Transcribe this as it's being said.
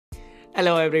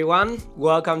Hello everyone,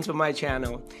 welcome to my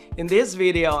channel. In this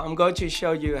video, I'm going to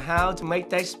show you how to make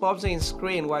text pops in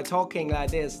screen while talking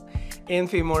like this in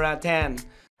Filmora X.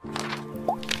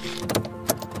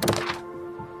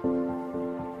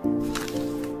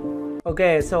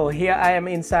 Okay, so here I am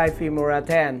inside Filmora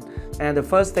X, and the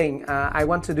first thing I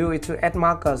want to do is to add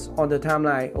markers on the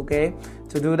timeline. Okay,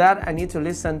 to do that I need to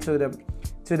listen to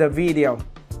the video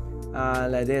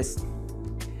like this.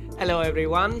 Hello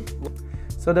everyone.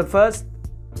 So the first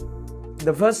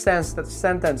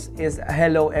sentence is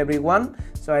hello everyone.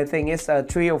 So I think it's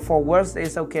 3 or 4 words.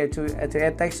 It's okay to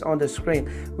add text on the screen.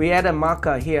 We add a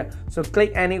marker here. So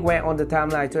click anywhere on the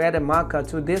timeline to add a marker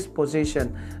to this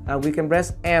position. We can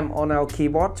press M on our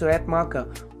keyboard to add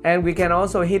marker. And we can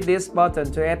also hit this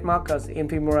button to add markers in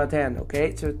Filmora X.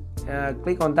 Okay, so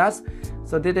click on that.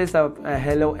 So this is a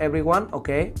hello everyone.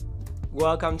 Okay,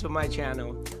 welcome to my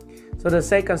channel. So the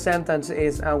second sentence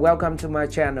is welcome to my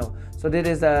channel. So this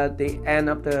is the end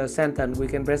of the sentence. We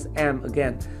can press M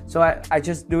again. So I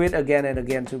just do it again and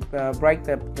again to break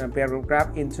the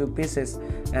paragraph into pieces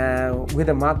with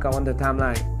a marker on the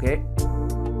timeline. Okay.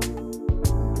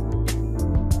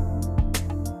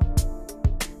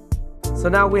 So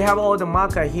now we have all the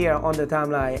marker here on the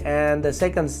timeline, and the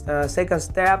second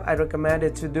step I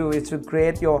recommended to do is to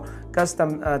create your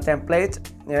custom template.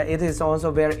 It is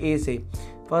also very easy.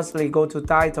 Firstly, go to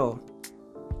title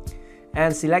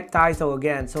and select title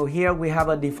again. So here we have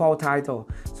a default title.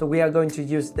 So we are going to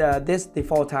use this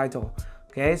default title.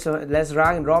 Okay, so let's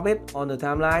drag and drop it on the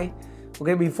timeline.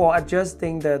 Okay, before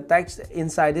adjusting the text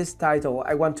inside this title,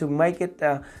 I want to make it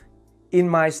in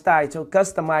my style, to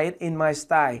customize it in my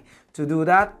style. To do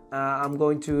that, I'm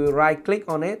going to right click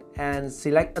on it and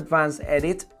select advanced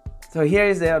edit. So here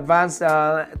is the advanced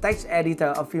text editor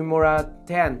of Filmora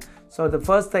X. So the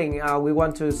first thing we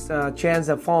want to change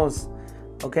the fonts.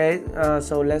 Okay,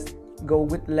 so let's go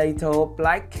with little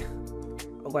black.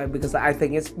 Okay, because I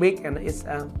think it's big and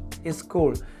it's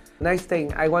cool. Next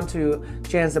thing, I want to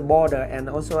change the border and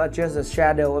also adjust the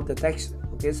shadow of the text.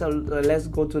 Okay, so let's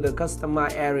go to the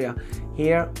customize area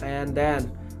here, and then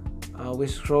we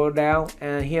scroll down,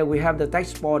 and here we have the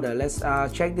text border. Let's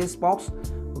check this box.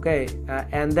 Okay,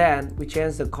 and then we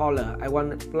change the color. I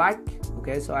want black.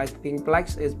 Okay, so I think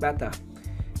black is better.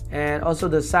 And also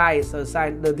the size,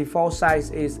 the default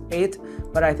size is 8,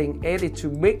 but I think 8 is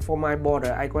too big for my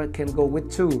border. I can go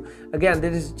with 2. Again,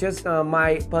 this is just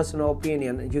my personal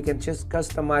opinion. You can just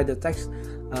customize the text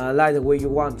like the way you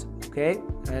want. Okay,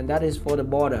 and that is for the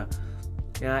border.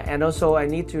 And also I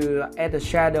need to add a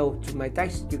shadow to my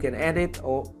text. You can add it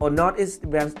or not. It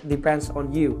depends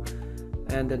on you.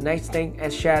 And the next thing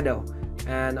is shadow.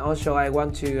 And also I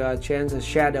want to change the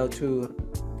shadow to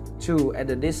 2 at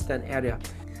the distant area.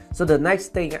 So the next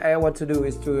thing I want to do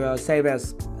is to save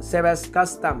as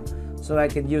custom, so I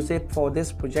can use it for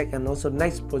this project and also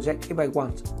next project if I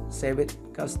want. Save it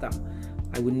custom.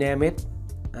 I will name it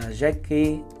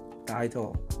Jacky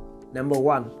title number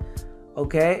 1.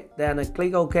 Okay, then I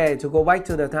click OK to go back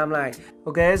to the timeline.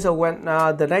 Okay, so when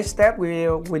the next step we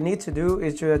need to do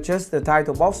is to adjust the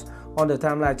title box on the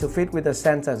timeline to fit with the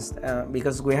sentence,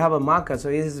 because we have a marker, so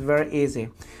it is very easy.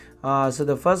 So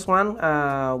the first one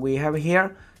we have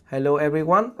here, hello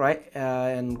everyone, right?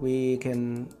 And we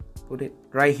can put it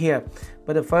right here.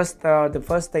 But the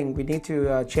first thing we need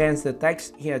to change the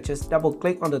text here. Just double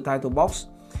click on the title box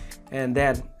and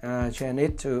then change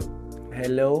it to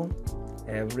hello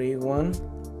everyone.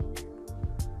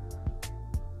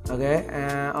 Okay,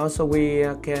 also we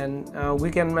can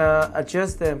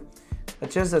adjust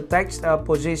the text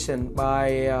position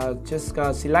by just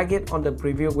select it on the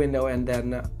preview window and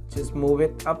then just move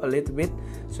it up a little bit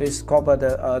so it's covered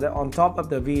the on top of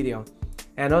the video.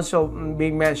 And also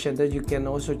being mentioned that you can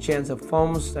also change the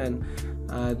fonts and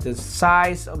the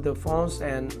size of the fonts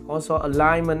and also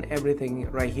alignment, everything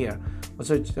right here.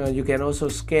 Also you can also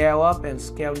scale up and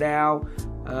scale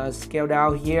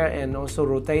down here, and also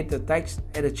rotate the text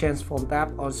at the transform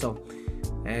tab also.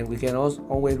 And we can also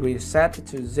always reset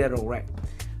to 0, right?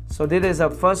 So this is the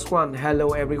first one,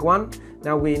 hello everyone.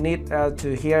 Now we need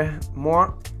to hear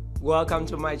more. Welcome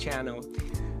to my channel.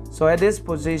 So at this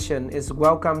position is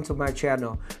welcome to my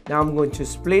channel. Now I'm going to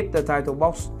split the title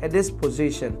box at this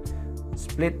position.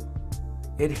 Split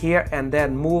it here and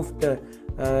then move the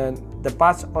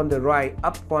parts on the right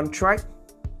up 1 track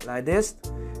like this,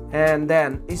 and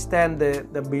then extend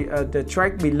the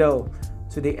track below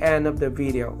to the end of the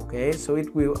video. Okay, so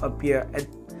it will appear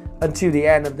until the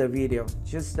end of the video.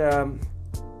 Just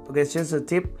okay, it's just a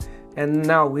tip. And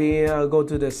now we go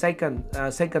to the second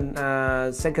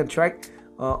track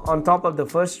on top of the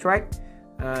first track,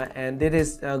 and it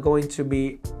is going to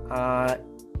be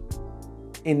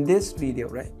in this video,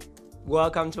 right?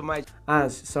 Welcome to my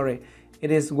sorry,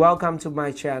 it is welcome to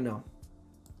my channel.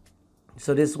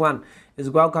 So this one is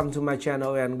welcome to my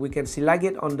channel, and we can select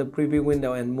it on the preview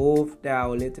window and move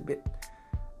down a little bit.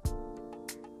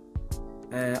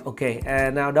 Okay,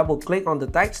 and now double click on the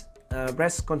text,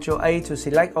 press Ctrl A to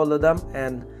select all of them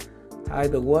and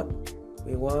type the word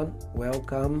we want,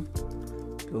 welcome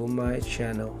to my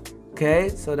channel. Okay,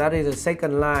 so that is the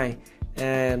second line,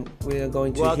 and we are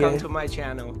going to welcome to my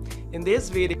channel. In this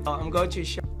video I'm going to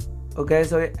show. Okay,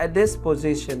 so at this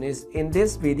position is in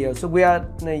this video, so we are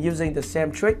using the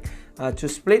same trick to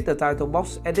split the title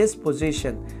box at this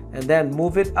position and then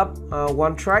move it up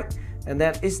one track, and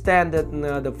then extend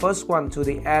the first one to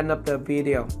the end of the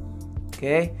video.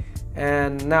 Okay,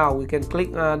 and now we can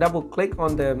click double click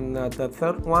on the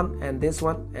third one and this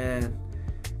one, and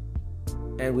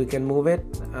we can move it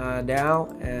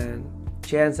down and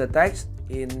change the text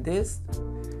in this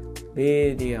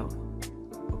video.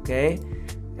 Okay,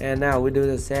 and now we do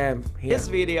the same here. This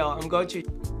video I'm going to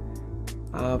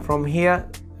from here,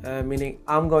 meaning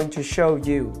I'm going to show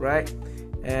you, right?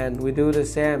 And we do the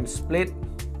same, split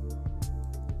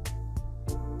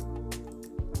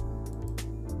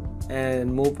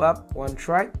and move up one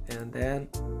track, and then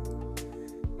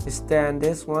extend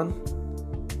this one,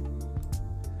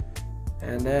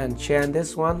 and then change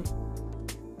this one.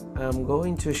 I'm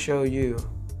going to show you.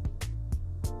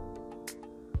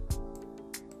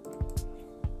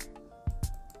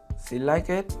 Select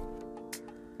it.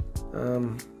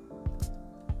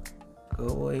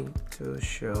 Going to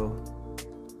show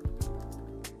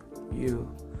you.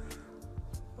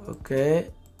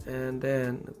 Okay, and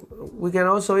then we can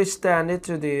also extend it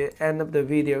to the end of the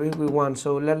video if we want.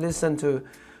 So let's listen to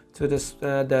this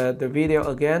the video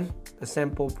again, the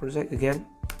sample project again.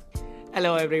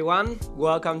 Hello everyone,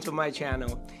 welcome to my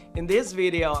channel. In this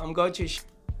video I'm going to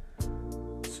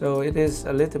so it is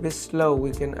a little bit slow,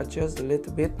 we can adjust a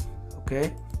little bit.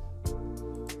 Okay,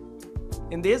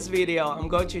 in this video I'm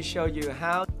going to show you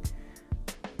how,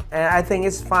 and I think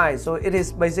it's fine. So it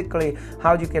is basically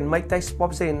how you can make text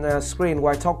pops in screen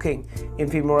while talking in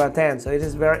Filmora 10. So it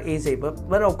is very easy,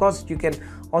 but of course you can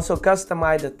also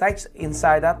customize the text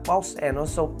inside that box and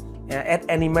also add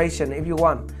animation if you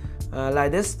want.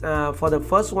 Like this, for the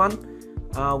first one,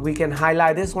 we can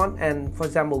highlight this one, and for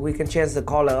example we can change the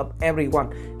color of every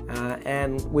one,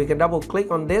 and we can double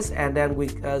click on this, and then we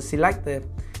select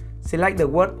the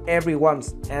word everyone,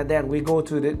 and then we go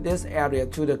to this area,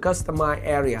 to the customize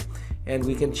area, and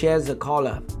we can change the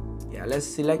color. Yeah, let's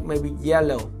select maybe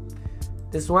yellow,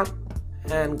 this one,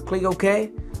 and click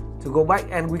OK to go back.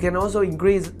 And we can also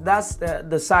increase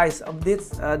the size of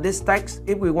this text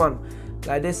if we want.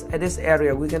 Like this, at this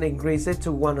area we can increase it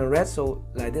to 100, so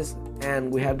like this,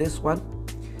 and we have this one.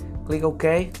 Click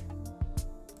OK.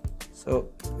 So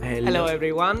hello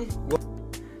everyone.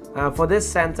 For this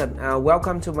sentence,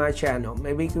 welcome to my channel,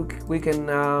 maybe we can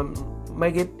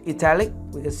make it italic.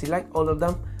 We can select all of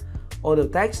them, all the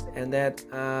text, and then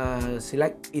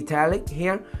select italic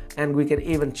here, and we can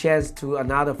even change to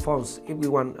another fonts if we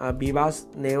want, Bivas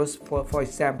nails for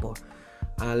example,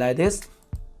 like this.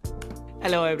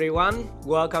 Hello everyone,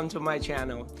 welcome to my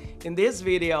channel. In this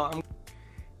video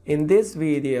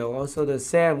also the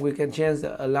same, we can change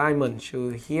the alignment to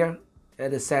here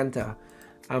at the center.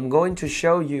 I'm going to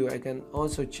show you, I can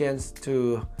also change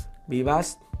to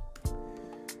Bivas.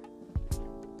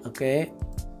 Okay.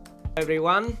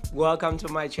 Everyone, welcome to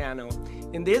my channel.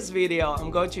 In this video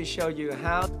I'm going to show you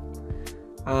how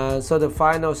so the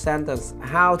final sentence,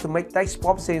 how to make text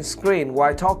pops in screen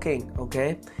while talking.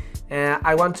 Okay,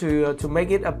 I want to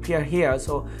make it appear here,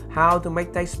 so how to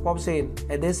make text pops in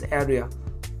at this area.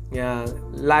 Yeah,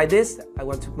 like this, I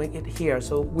want to make it here,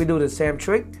 so we do the same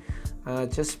trick.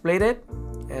 Just split it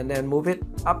and then move it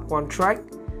up one track,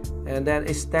 and then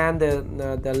extend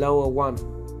the lower one.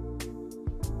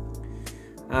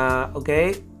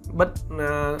 Okay, but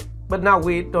now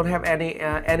we don't have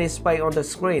any space on the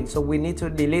screen, so we need to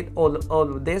delete all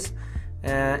of this.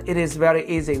 It is very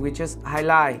easy. We just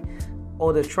highlight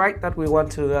all the track that we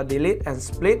want to delete and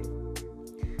split,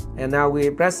 and now we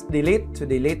press delete to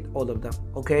delete all of them.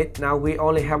 Okay, now we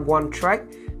only have one track,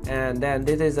 and then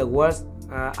this is the worst.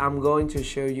 I'm going to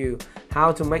show you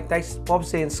how to make text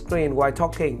pops in screen while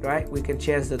talking, right? We can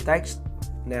change the text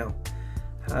now.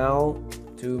 How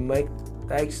to make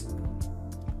text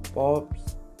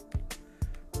pops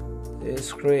in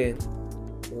screen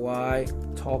while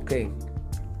talking.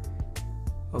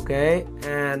 Okay,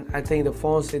 and I think the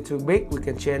font is too big. We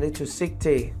can change it to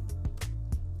 60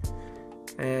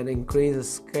 and increase the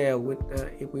scale with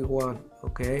if we want.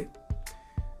 Okay,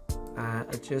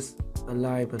 adjust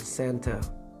alignment center.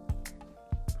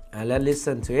 Let's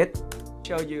listen to it.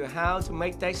 Show you how to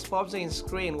make text pops in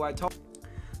screen while talking.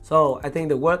 So I think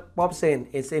the word pops in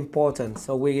is important,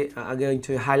 so we are going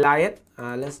to highlight it.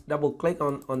 Let's double click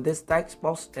on this text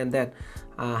box and then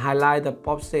highlight the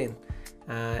pops in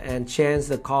and change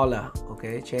the color.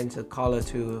 Okay, change the color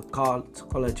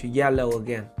to yellow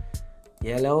again.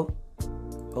 Yellow.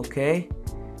 Okay,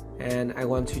 and I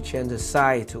want to change the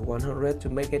size to 100 to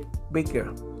make it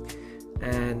bigger,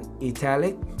 and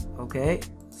italic. Okay,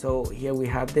 so here we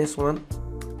have this one.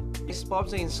 Text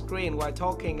pops in screen while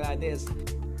talking like this.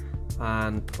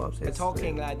 And pops in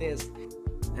talking like this.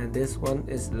 And this one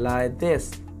is like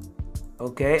this.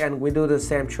 Okay, and we do the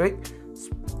same trick.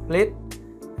 Split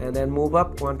and then move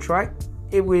up one track.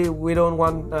 If we don't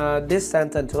want this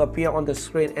sentence to appear on the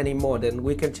screen anymore, then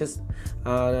we can just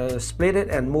split it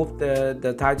and move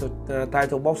the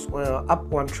title box up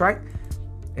one track,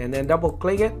 and then double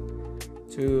click it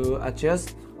to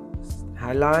adjust,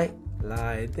 highlight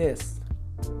like this.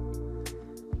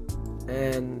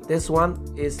 And this one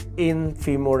is in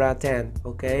Filmora 10.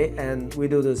 Okay, and we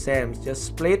do the same, just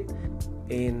split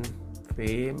in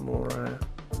Filmora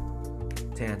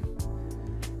 10.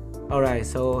 Alright,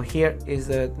 so here is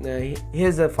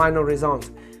here's the final result.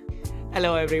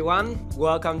 Hello everyone,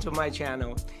 welcome to my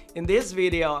channel. In this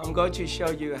video, I'm going to show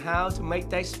you how to make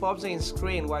text pops in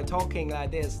screen while talking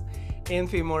like this in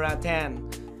Filmora 10.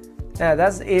 Yeah,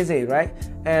 that's easy, right?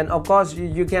 And of course,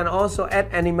 you can also add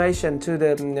animation to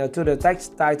the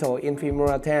text title in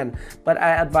Filmora 10. But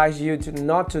I advise you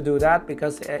not to do that,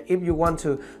 because if you want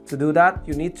to do that,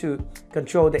 you need to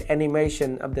control the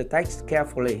animation of the text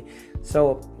carefully.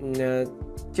 So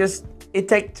it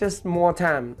takes just more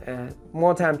time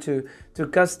to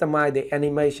customize the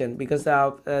animation, because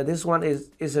this one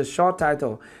is a short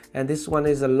title and this one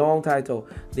is a long title.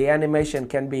 The animation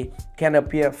can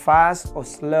appear fast or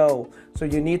slow, so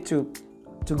you need to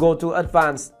go to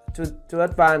advanced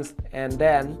and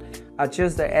then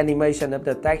adjust the animation of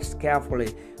the text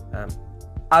carefully.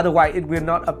 Otherwise it will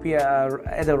not appear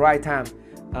at the right time.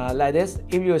 Like this,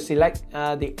 if you select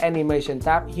the animation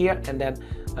tab here, and then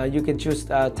you can choose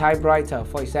typewriter,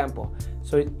 for example.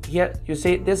 So here you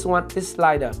see this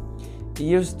slider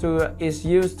is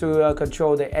used to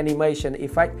control the animation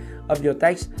effect of your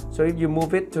text. So if you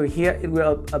move it to here, it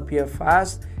will appear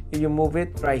fast. If you move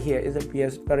it right here, it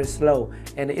appears very slow.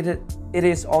 And it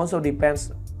is also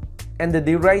depends, and the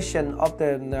duration of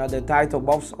the title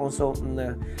box also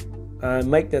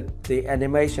make the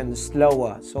animation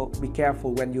slower. So be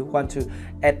careful when you want to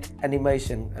add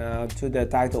animation to the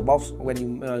title box, when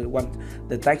you want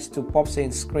the text to pop in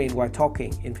screen while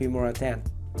talking in Filmora 10.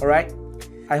 Alright,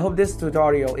 I hope this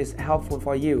tutorial is helpful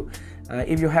for you.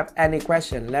 If you have any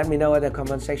question, let me know in the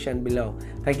comment section below.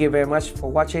 Thank you very much for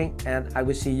watching, and I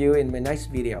will see you in my next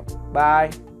video.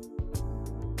 Bye.